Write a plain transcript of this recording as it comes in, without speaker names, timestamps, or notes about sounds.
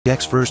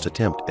Jack's first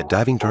attempt at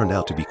diving turned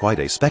out to be quite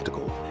a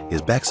spectacle.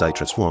 His backside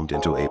transformed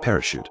into a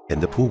parachute,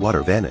 and the pool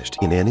water vanished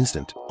in an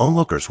instant.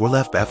 Onlookers were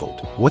left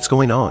baffled. What's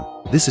going on?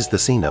 This is the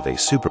scene of a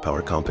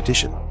superpower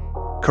competition.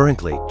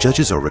 Currently,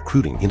 judges are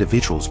recruiting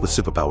individuals with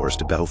superpowers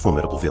to battle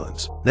formidable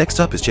villains. Next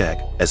up is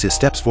Jack. As he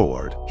steps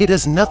forward, he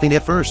does nothing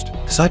at first.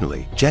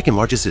 Suddenly, Jack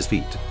enlarges his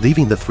feet,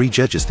 leaving the three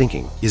judges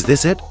thinking, "Is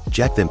this it?"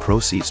 Jack then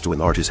proceeds to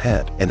enlarge his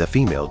head, and the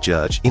female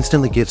judge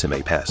instantly gives him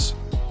a pass.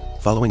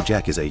 Following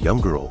Jack is a young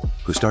girl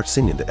who starts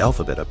singing the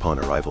alphabet upon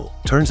arrival.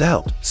 Turns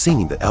out,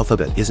 singing the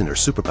alphabet isn't her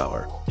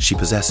superpower. She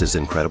possesses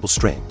incredible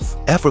strength,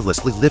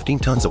 effortlessly lifting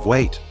tons of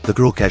weight. The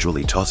girl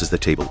casually tosses the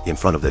table in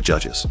front of the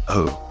judges.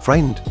 Oh,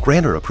 frightened,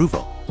 grant her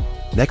approval.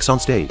 Next on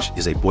stage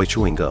is a boy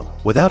chewing gum.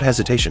 Without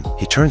hesitation,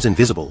 he turns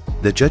invisible.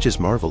 The judges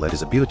marvel at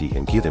his ability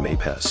and give him a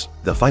pass.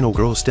 The final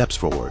girl steps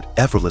forward,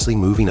 effortlessly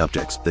moving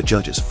objects. The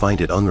judges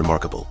find it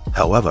unremarkable.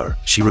 However,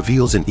 she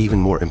reveals an even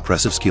more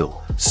impressive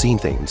skill, seeing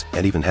things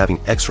and even having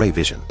X-ray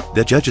vision.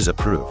 The judges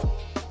approve.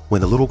 When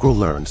the little girl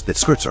learns that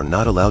skirts are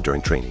not allowed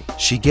during training,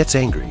 she gets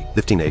angry,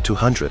 lifting a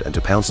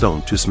 202-pound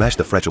stone to smash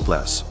the fragile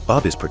glass.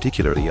 Bob is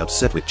particularly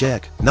upset with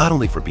Jack, not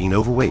only for being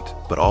overweight,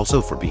 but also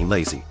for being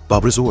lazy.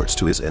 Bob resorts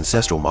to his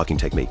ancestral mocking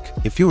technique,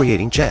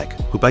 infuriating Jack,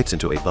 who bites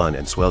into a bun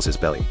and swells his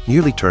belly,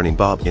 nearly turning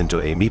Bob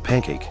into a meat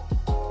pancake.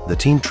 The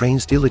team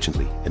trains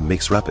diligently and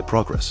makes rapid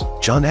progress.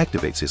 John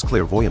activates his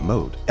clairvoyant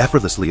mode,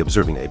 effortlessly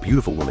observing a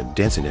beautiful woman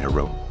dancing in her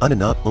room. Anna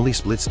not only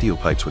splits steel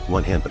pipes with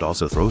one hand but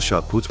also throws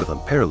shot puts with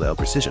unparalleled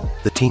precision.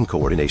 The team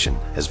coordination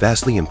has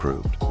vastly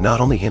improved, not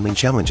only handling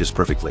challenges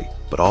perfectly,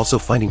 but also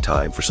finding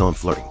time for some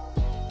flirting.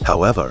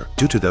 However,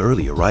 due to the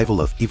early arrival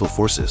of evil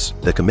forces,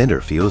 the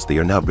commander feels they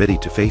are not ready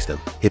to face them.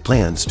 He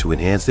plans to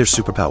enhance their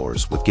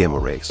superpowers with gamma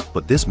rays,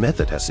 but this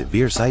method has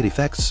severe side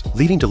effects,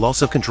 leading to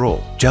loss of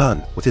control.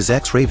 John, with his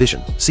X-ray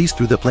vision, sees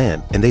through the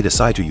plan, and they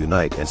decide to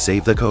unite and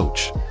save the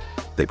coach.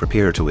 They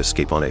prepare to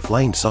escape on a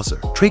flying saucer,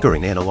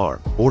 triggering an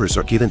alarm. Orders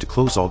are given to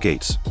close all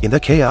gates. In the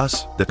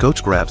chaos, the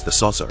coach grabs the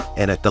saucer,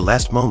 and at the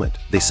last moment,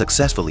 they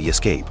successfully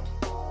escape.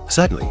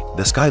 Suddenly,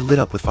 the sky lit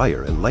up with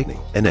fire and lightning,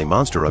 and a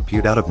monster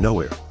appeared out of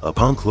nowhere.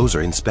 Upon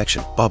closer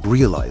inspection, Bob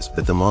realized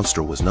that the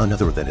monster was none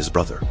other than his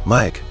brother,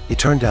 Mike. It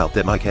turned out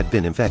that Mike had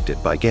been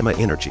infected by gamma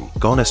energy,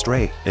 gone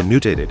astray, and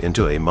mutated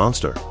into a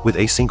monster. With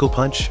a single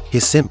punch, he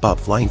sent Bob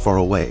flying far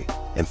away,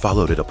 and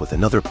followed it up with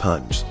another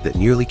punch that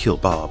nearly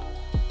killed Bob.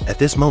 At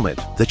this moment,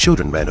 the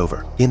children ran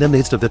over. In the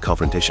midst of the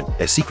confrontation,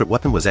 a secret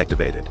weapon was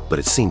activated, but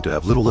it seemed to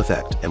have little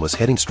effect and was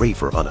heading straight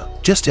for Anna.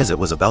 Just as it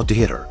was about to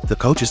hit her, the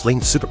coach's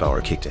latent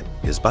superpower kicked in.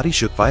 His body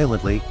shook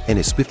violently, and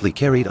it swiftly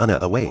carried Anna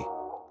away.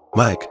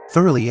 Mike,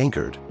 thoroughly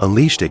angered,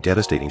 unleashed a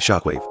devastating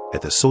shockwave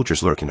at the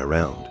soldiers lurking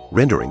around,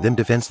 rendering them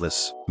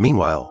defenseless.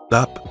 Meanwhile,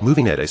 Bob,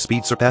 moving at a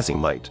speed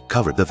surpassing light,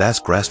 covered the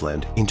vast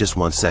grassland in just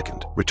 1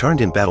 second,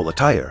 returned in battle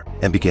attire,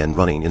 and began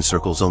running in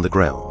circles on the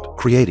ground,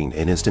 creating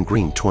an instant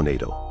green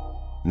tornado.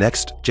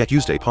 Next, Jack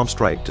used a palm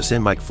strike to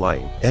send Mike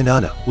flying, and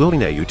Anna,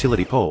 wielding a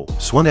utility pole,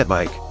 swung at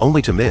Mike,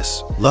 only to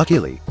miss.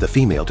 Luckily, the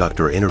female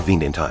doctor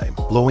intervened in time,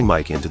 blowing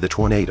Mike into the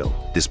tornado.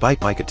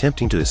 Despite Mike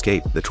attempting to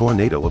escape, the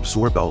tornado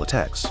absorbed all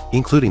attacks,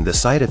 including the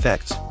side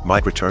effects.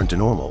 Mike returned to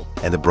normal,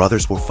 and the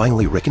brothers were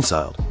finally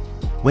reconciled.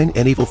 When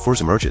an evil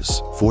force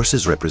emerges,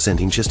 forces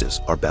representing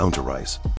justice are bound to rise.